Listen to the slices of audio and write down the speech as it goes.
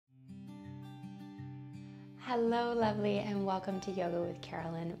Hello, lovely, and welcome to Yoga with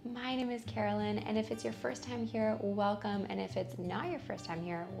Carolyn. My name is Carolyn, and if it's your first time here, welcome. And if it's not your first time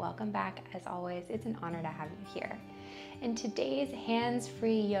here, welcome back. As always, it's an honor to have you here. In today's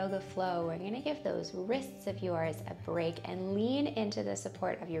hands-free yoga flow, we're going to give those wrists of yours a break and lean into the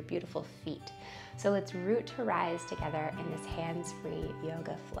support of your beautiful feet. So let's root to rise together in this hands-free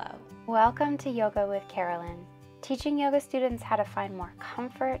yoga flow. Welcome to Yoga with Carolyn, teaching yoga students how to find more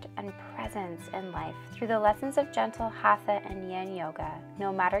comfort and presence in life through the lessons of gentle hatha and yin yoga,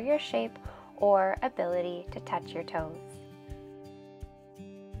 no matter your shape or ability to touch your toes.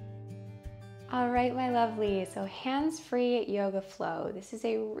 All right, my lovely, so hands-free yoga flow. This is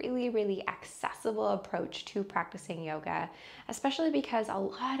a really accessible approach to practicing yoga, especially because a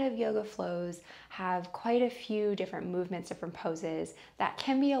lot of yoga flows have quite a few different movements, different poses that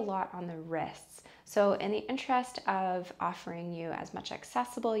can be a lot on the wrists. So in the interest of offering you as much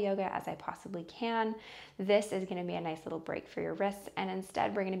accessible yoga as I possibly can, this is going to be a nice little break for your wrists, and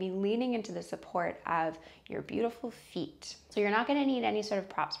instead we're going to be leaning into the support of your beautiful feet. So you're not going to need any sort of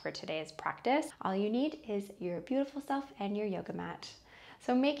props for today's practice. All you need is your beautiful self and your yoga mat.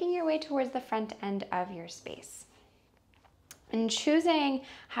 So making your way towards the front end of your space and choosing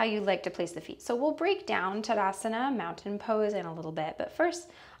how you like to place the feet. So we'll break down Tadasana, mountain pose, in a little bit, but first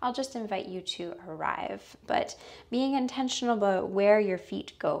I'll just invite you to arrive, but being intentional about where your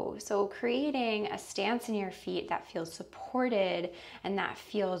feet go. So creating a stance in your feet that feels supported and that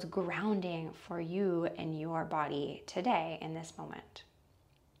feels grounding for you and your body today in this moment.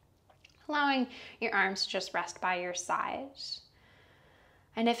 Allowing your arms to just rest by your sides.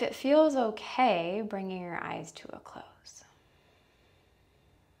 And if it feels okay, bringing your eyes to a close.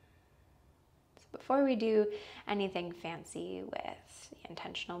 Before we do anything fancy with the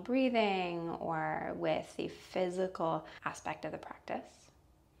intentional breathing or with the physical aspect of the practice,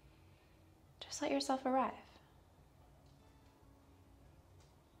 just let yourself arrive.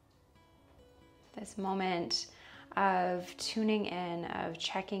 This moment of tuning in, of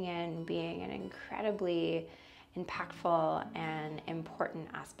checking in, being an incredibly impactful and important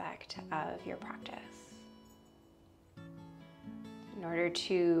aspect of your practice. In order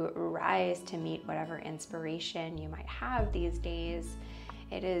to rise to meet whatever inspiration you might have these days,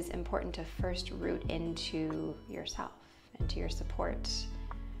 it is important to first root into yourself, into your support,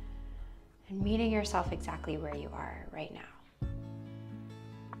 and meeting yourself exactly where you are right now.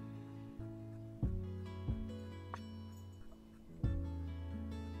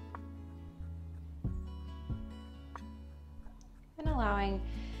 And allowing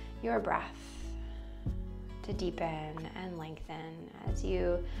your breath to deepen and lengthen as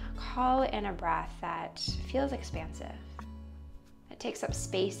you call in a breath that feels expansive. It takes up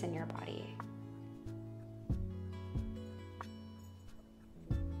space in your body.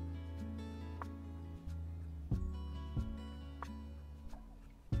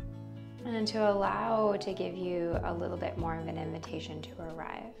 And to allow to give you a little bit more of an invitation to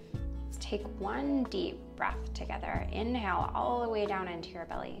arrive. Let's take one deep breath together. Inhale all the way down into your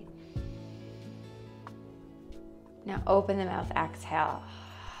belly. Now open the mouth, exhale.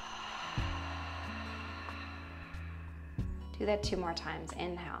 Do that 2 more times.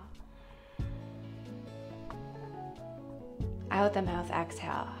 Inhale. Out the mouth,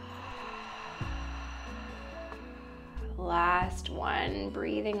 exhale. Last one,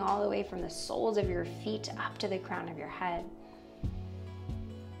 breathing all the way from the soles of your feet up to the crown of your head.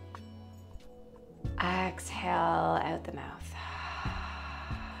 Exhale out the mouth.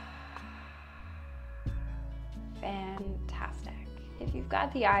 Fantastic. If you've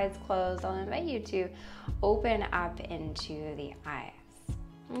got the eyes closed, I'll invite you to open up into the eyes.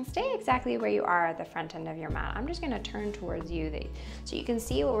 And stay exactly where you are at the front end of your mat. I'm just going to turn towards you so you can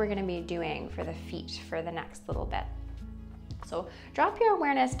see what we're going to be doing for the feet for the next little bit. So drop your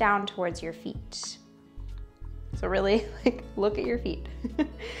awareness down towards your feet. So really, look at your feet.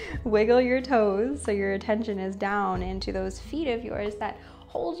 Wiggle your toes so your attention is down into those feet of yours that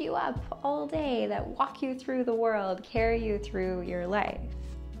hold you up all day, that walk you through the world, carry you through your life.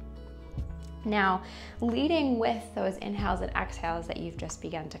 Now, leading with those inhales and exhales that you've just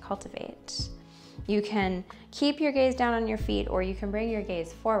begun to cultivate, you can keep your gaze down on your feet or you can bring your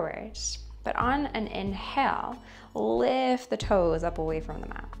gaze forward. But on an inhale, lift the toes up away from the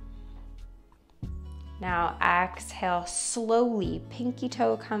mat. Now exhale slowly, pinky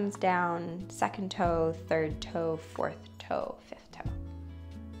toe comes down, second toe, third toe, fourth toe, fifth toe.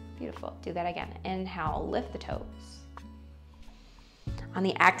 Beautiful, do that again. Inhale, lift the toes. On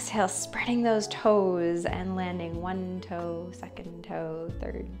the exhale, spreading those toes and landing one toe, second toe,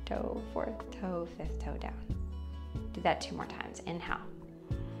 third toe, fourth toe, fifth toe down. Do that 2 more times. Inhale.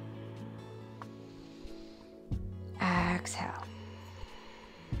 exhale.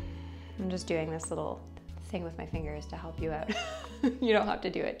 I'm just doing this little thing with my fingers to help you out. You don't have to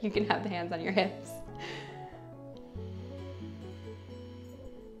do it. You can have the hands on your hips.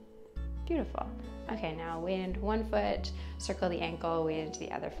 Beautiful. Okay, now weight into one foot, circle the ankle, weight into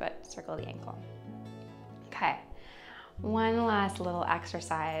the other foot, circle the ankle. Okay, one last little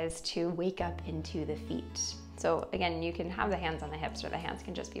exercise to wake up into the feet. So again, you can have the hands on the hips or the hands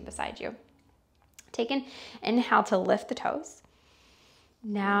can just be beside you. Take an inhale to lift the toes.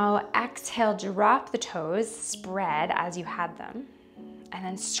 Now exhale, drop the toes, spread as you had them, and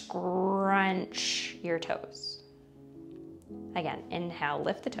then scrunch your toes. Again, inhale,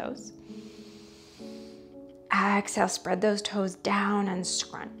 lift the toes. Exhale, spread those toes down and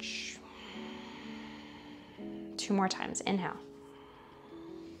scrunch. 2 more times, inhale.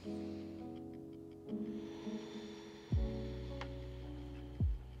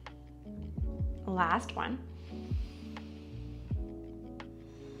 Last one.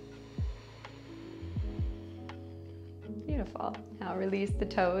 Beautiful. Now release the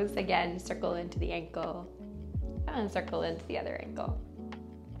toes. Again, circle into the ankle and circle into the other ankle.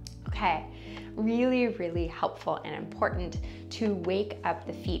 Okay, really, really helpful and important to wake up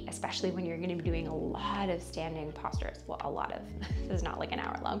the feet, especially when you're going to be doing a lot of standing postures. Well, a lot of, this is not like an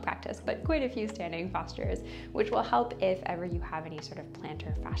hour-long practice, but quite a few standing postures, which will help if ever you have any sort of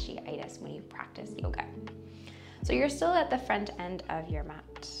plantar fasciitis when you practice yoga. So you're still at the front end of your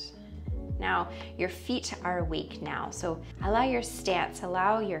mat. Now, your feet are awake now, so allow your stance,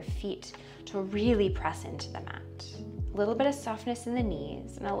 allow your feet to really press into the mat. A little bit of softness in the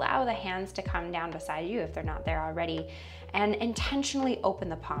knees, and allow the hands to come down beside you if they're not there already, and intentionally open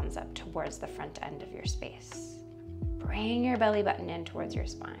the palms up towards the front end of your space. Bring your belly button in towards your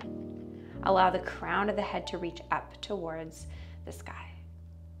spine. Allow the crown of the head to reach up towards the sky.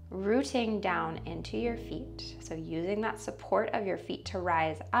 Rooting down into your feet, so using that support of your feet to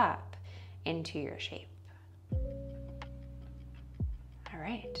rise up into your shape. All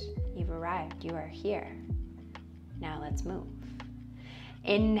right, you've arrived, you are here. Now let's move.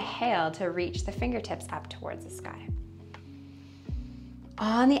 Inhale to reach the fingertips up towards the sky.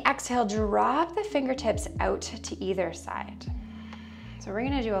 On the exhale, drop the fingertips out to either side. So we're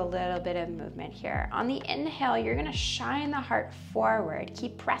gonna do a little bit of movement here. On the inhale, you're gonna shine the heart forward.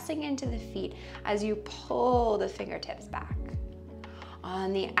 Keep pressing into the feet as you pull the fingertips back.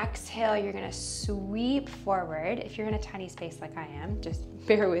 On the exhale, you're gonna sweep forward. If you're in a tiny space like I am, just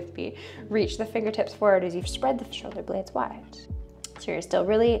bear with me. Reach the fingertips forward as you've spread the shoulder blades wide. So you're still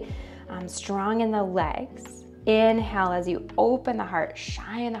really strong in the legs. Inhale as you open the heart,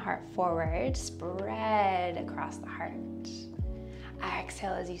 shine the heart forward, spread across the heart.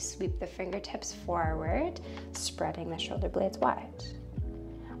 Exhale as you sweep the fingertips forward, spreading the shoulder blades wide.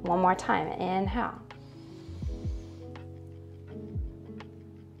 One more time, inhale.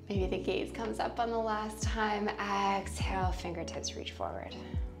 Maybe the gaze comes up on the last time. Exhale, fingertips reach forward.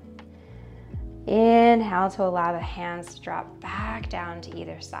 Inhale to allow the hands to drop back down to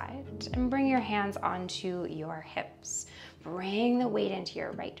either side and bring your hands onto your hips. Bring the weight into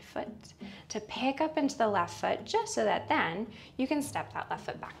your right foot to pick up into the left foot just so that then you can step that left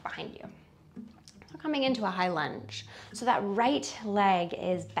foot back behind you. So coming into a high lunge. So that right leg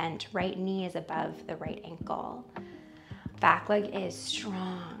is bent, right knee is above the right ankle. Back leg is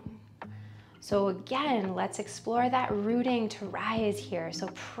strong. So again, let's explore that rooting to rise here. So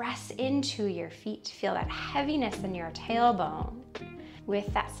press into your feet, feel that heaviness in your tailbone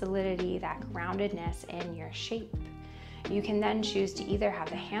with that solidity, that groundedness in your shape. You can then choose to either have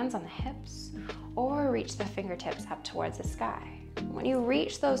the hands on the hips or reach the fingertips up towards the sky. When you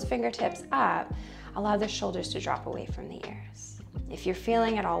reach those fingertips up, allow the shoulders to drop away from the ears. If you're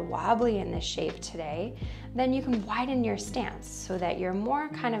feeling at all wobbly in this shape today, then you can widen your stance so that you're more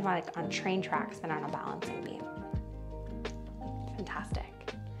kind of like on train tracks than on a balancing beam.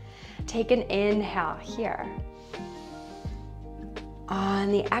 Fantastic. Take an inhale here.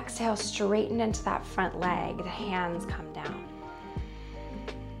 On the exhale, straighten into that front leg. The hands come down.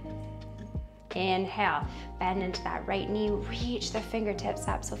 Inhale, bend into that right knee, reach the fingertips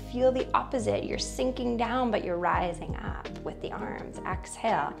up. So feel the opposite. You're sinking down, but you're rising up with the arms.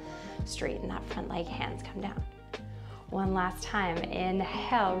 Exhale, straighten that front leg, hands come down. One last time,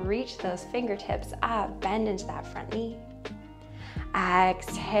 inhale, reach those fingertips up, bend into that front knee.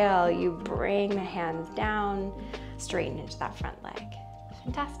 Exhale, you bring the hands down, straighten into that front leg.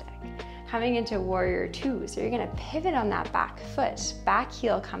 Fantastic. Coming into warrior two, so you're gonna pivot on that back foot, back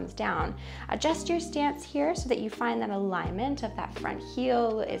heel comes down. Adjust your stance here so that you find that alignment of that front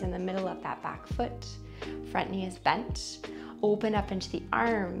heel is in the middle of that back foot. Front knee is bent. Open up into the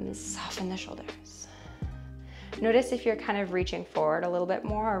arms, soften the shoulders. Notice if you're kind of reaching forward a little bit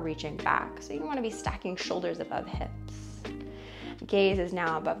more or reaching back. So you want to be stacking shoulders above hips. Gaze is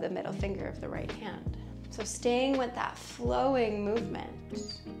now above the middle finger of the right hand. So staying with that flowing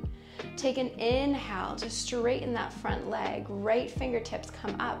movement. Take an inhale to straighten that front leg. Right fingertips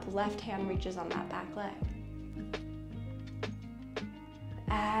come up, left hand reaches on that back leg.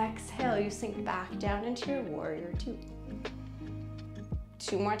 Exhale, you sink back down into your warrior two.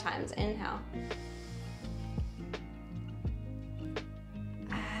 2 more times, inhale.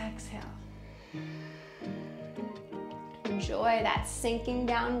 Exhale. Enjoy that sinking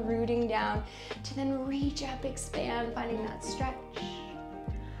down, rooting down, to then reach up, expand, finding that stretch.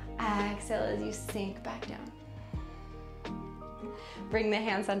 Exhale as you sink back down. Bring the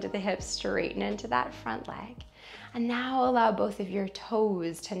hands onto the hips, straighten into that front leg. And now allow both of your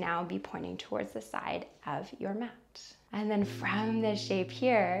toes to now be pointing towards the side of your mat. And then from this shape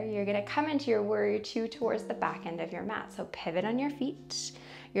here, you're gonna come into your warrior two towards the back end of your mat. So pivot on your feet.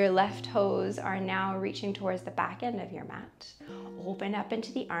 Your left toes are now reaching towards the back end of your mat. Open up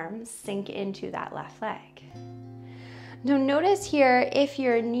into the arms, sink into that left leg. Now notice here, if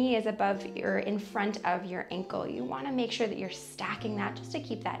your knee is above or in front of your ankle, you wanna make sure that you're stacking that just to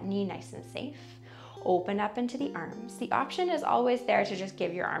keep that knee nice and safe. Open up into the arms. The option is always there to just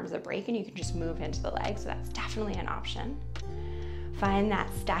give your arms a break and you can just move into the legs, so that's definitely an option. Find that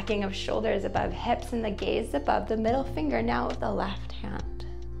stacking of shoulders above hips and the gaze above the middle finger now with the left hand.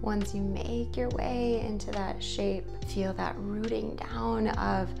 Once you make your way into that shape, feel that rooting down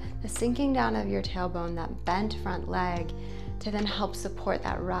of the sinking down of your tailbone, that bent front leg, to then help support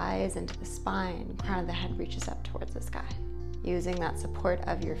that rise into the spine. Crown of the head reaches up towards the sky. Using that support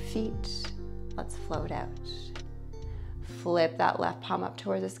of your feet, let's float out. Flip that left palm up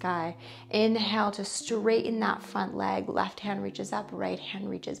towards the sky. Inhale to straighten that front leg. Left hand reaches up, right hand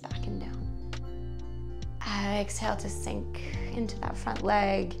reaches back and down. Exhale to sink into that front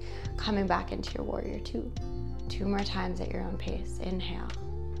leg, coming back into your warrior two. 2 more times at your own pace. Inhale.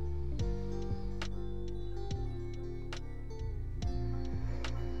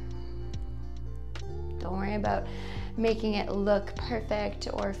 Don't worry about making it look perfect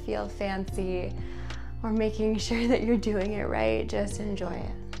or feel fancy or making sure that you're doing it right. Just enjoy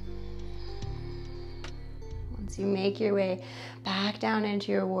it. Once you make your way back down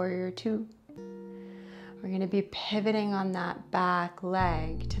into your warrior two, we're going to be pivoting on that back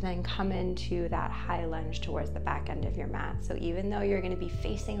leg to then come into that high lunge towards the back end of your mat. So even though you're going to be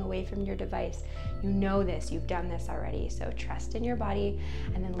facing away from your device, you know this, you've done this already. So trust in your body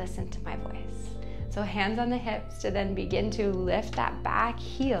and then listen to my voice. So hands on the hips to then begin to lift that back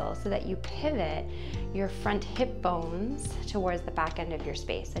heel so that you pivot your front hip bones towards the back end of your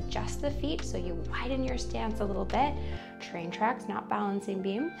space. Adjust the feet so you widen your stance a little bit. Train tracks, not balancing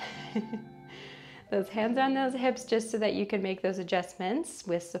beam. Those hands on those hips just so that you can make those adjustments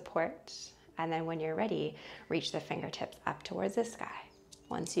with support. And then when you're ready, reach the fingertips up towards the sky.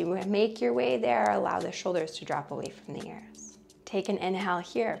 Once you make your way there, allow the shoulders to drop away from the ears. Take an inhale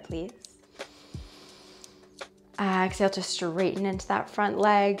here, please. Exhale to straighten into that front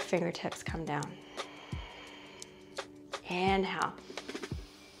leg, fingertips come down. Inhale.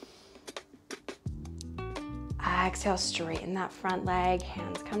 Exhale, straighten that front leg,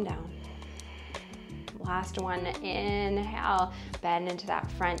 hands come down. Last one, inhale, bend into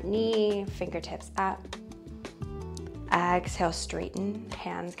that front knee, fingertips up. Exhale, straighten,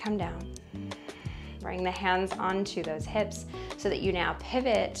 hands come down. Bring the hands onto those hips so that you now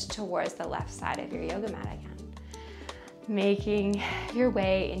pivot towards the left side of your yoga mat again. Making your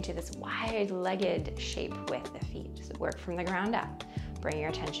way into this wide-legged shape with the feet. So work from the ground up. Bring your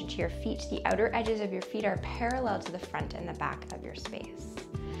attention to your feet. The outer edges of your feet are parallel to the front and the back of your space.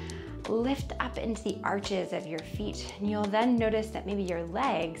 Lift up into the arches of your feet, and you'll then notice that maybe your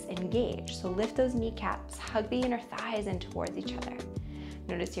legs engage. So lift those kneecaps, hug the inner thighs in towards each other.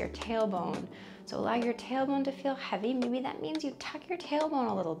 Notice your tailbone. So allow your tailbone to feel heavy. Maybe that means you tuck your tailbone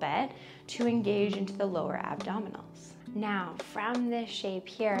a little bit to engage into the lower abdominals. Now, from this shape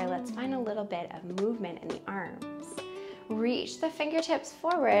here, let's find a little bit of movement in the arms. Reach the fingertips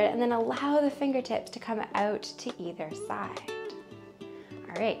forward and then allow the fingertips to come out to either side.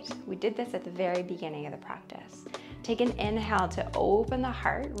 All right, we did this at the very beginning of the practice. Take an inhale to open the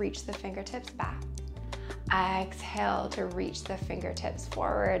heart, reach the fingertips back. Exhale to reach the fingertips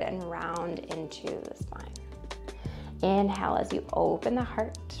forward and round into the spine. Inhale as you open the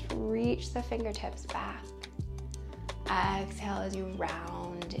heart, reach the fingertips back. Exhale as you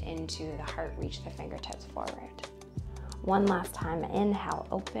round into the heart, reach the fingertips forward. One last time, inhale,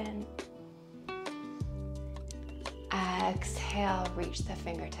 open. Exhale, reach the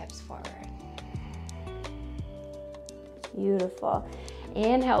fingertips forward. Beautiful.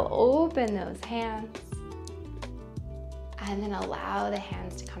 Inhale, open those hands. And then allow the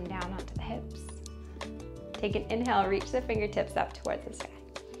hands to come down onto the hips. Take an inhale, reach the fingertips up towards the sky.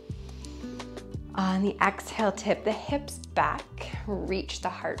 On the exhale, tip the hips back, reach the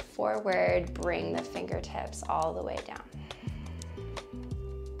heart forward, bring the fingertips all the way down.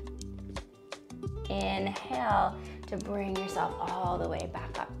 Inhale to bring yourself all the way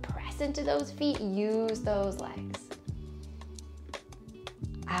back up. Press into those feet, use those legs.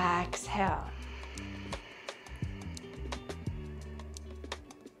 Exhale.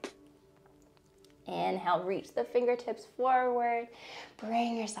 Inhale, reach the fingertips forward,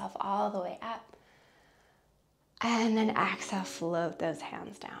 bring yourself all the way up. And then exhale, float those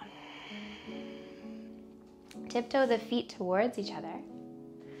hands down. Tiptoe the feet towards each other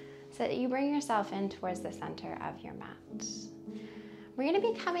so that you bring yourself in towards the center of your mat. We're going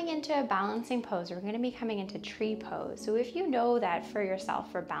to be coming into a balancing pose. We're going to be coming into tree pose. So if you know that for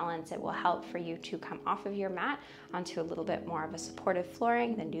yourself, for balance, it will help for you to come off of your mat onto a little bit more of a supportive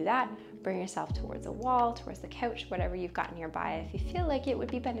flooring, then do that. Bring yourself towards a wall, towards the couch, whatever you've got nearby, if you feel like it would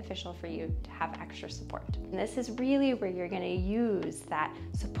be beneficial for you to have extra support. And this is really where you're going to use that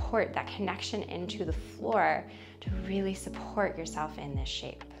support, that connection into the floor to really support yourself in this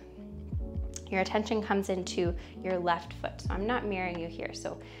shape. Your attention comes into your left foot. So I'm not mirroring you here.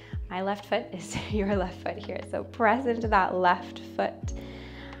 So my left foot is your left foot here. So press into that left foot.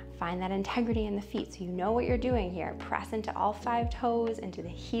 Find that integrity in the feet so you know what you're doing here. Press into all 5 toes, into the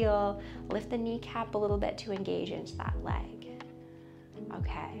heel. Lift the kneecap a little bit to engage into that leg.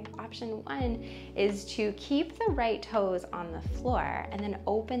 Okay, option 1 is to keep the right toes on the floor and then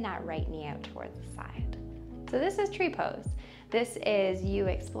open that right knee out towards the side. So this is tree pose. This is you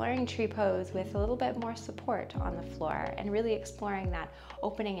exploring tree pose with a little bit more support on the floor and really exploring that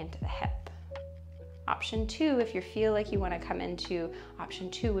opening into the hip. Option 2, if you feel like you want to come into option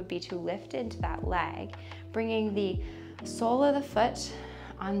 2, would be to lift into that leg, bringing the sole of the foot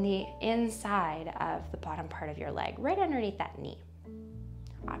on the inside of the bottom part of your leg, right underneath that knee.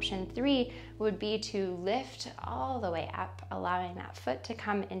 Option 3 would be to lift all the way up, allowing that foot to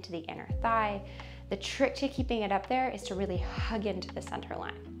come into the inner thigh. The trick to keeping it up there is to really hug into the center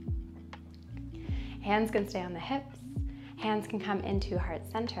line. Hands can stay on the hips, hands can come into heart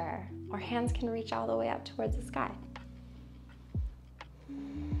center, or hands can reach all the way up towards the sky.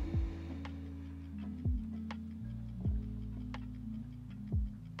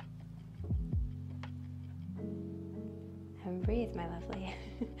 And breathe, my lovely.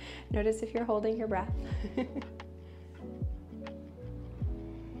 Notice if you're holding your breath.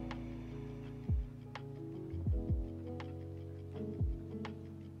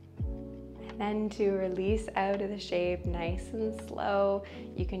 Then to release out of the shape nice and slow,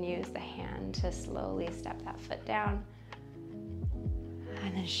 you can use the hand to slowly step that foot down.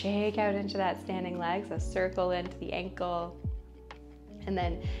 And then shake out into that standing leg, so circle into the ankle. And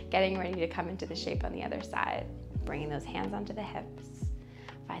then getting ready to come into the shape on the other side, bringing those hands onto the hips.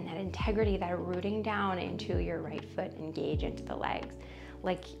 Find that integrity, that rooting down into your right foot, engage into the legs.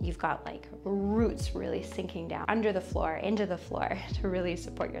 Like you've got like roots really sinking down under the floor, into the floor to really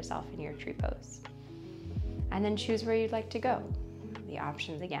support yourself in your tree pose. And then choose where you'd like to go. The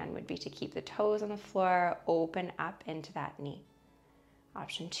options again would be to keep the toes on the floor, open up into that knee.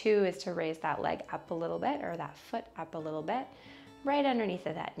 Option 2 is to raise that leg up a little bit, or that foot up a little bit, right underneath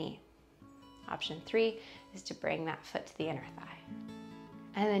of that knee. Option 3 is to bring that foot to the inner thigh.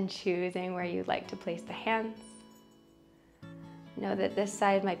 And then choosing where you'd like to place the hands. Know that this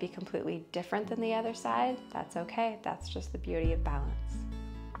side might be completely different than the other side. That's okay. That's just the beauty of balance.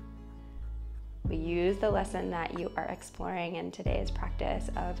 We use the lesson that you are exploring in today's practice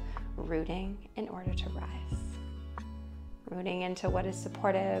of rooting in order to rise. Rooting into what is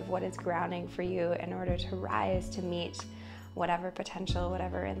supportive, what is grounding for you in order to rise to meet whatever potential,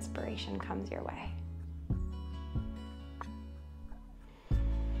 whatever inspiration comes your way.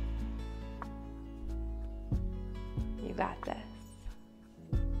 You got this.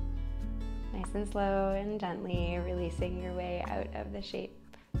 Nice and slow and gently releasing your way out of the shape.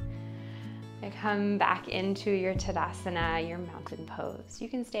 And come back into your Tadasana, your mountain pose. You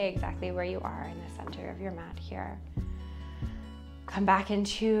can stay exactly where you are in the center of your mat here. Come back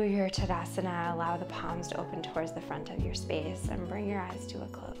into your Tadasana, allow the palms to open towards the front of your space and bring your eyes to a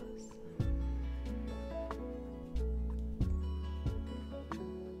close.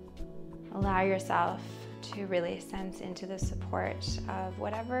 Allow yourself to really sense into the support of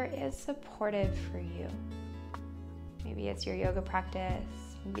whatever is supportive for you. Maybe it's your yoga practice,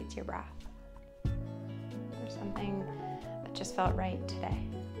 maybe it's your breath, or something that just felt right today.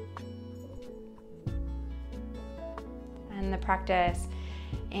 end the practice.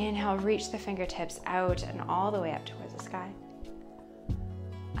 Inhale, reach the fingertips out and all the way up towards the sky.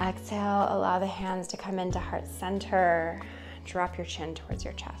 Exhale, allow the hands to come into heart center. Drop your chin towards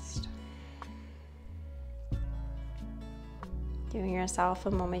your chest. Giving yourself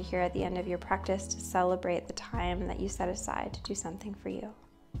a moment here at the end of your practice to celebrate the time that you set aside to do something for you.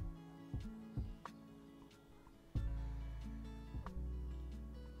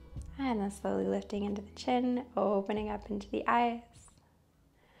 And then slowly lifting into the chin, opening up into the eyes.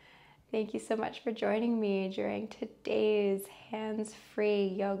 Thank you so much for joining me during today's hands-free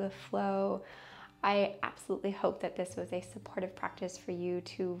yoga flow. I absolutely hope that this was a supportive practice for you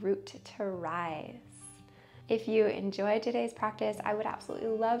to root to rise. If you enjoyed today's practice, I would absolutely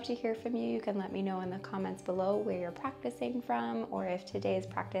love to hear from you. You can let me know in the comments below where you're practicing from, or if today's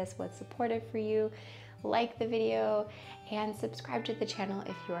practice was supportive for you. Like the video and subscribe to the channel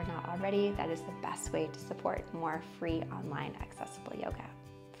if you are not already. That is the best way to support more free online accessible yoga.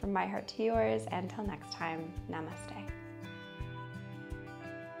 From my heart to yours, until next time, namaste.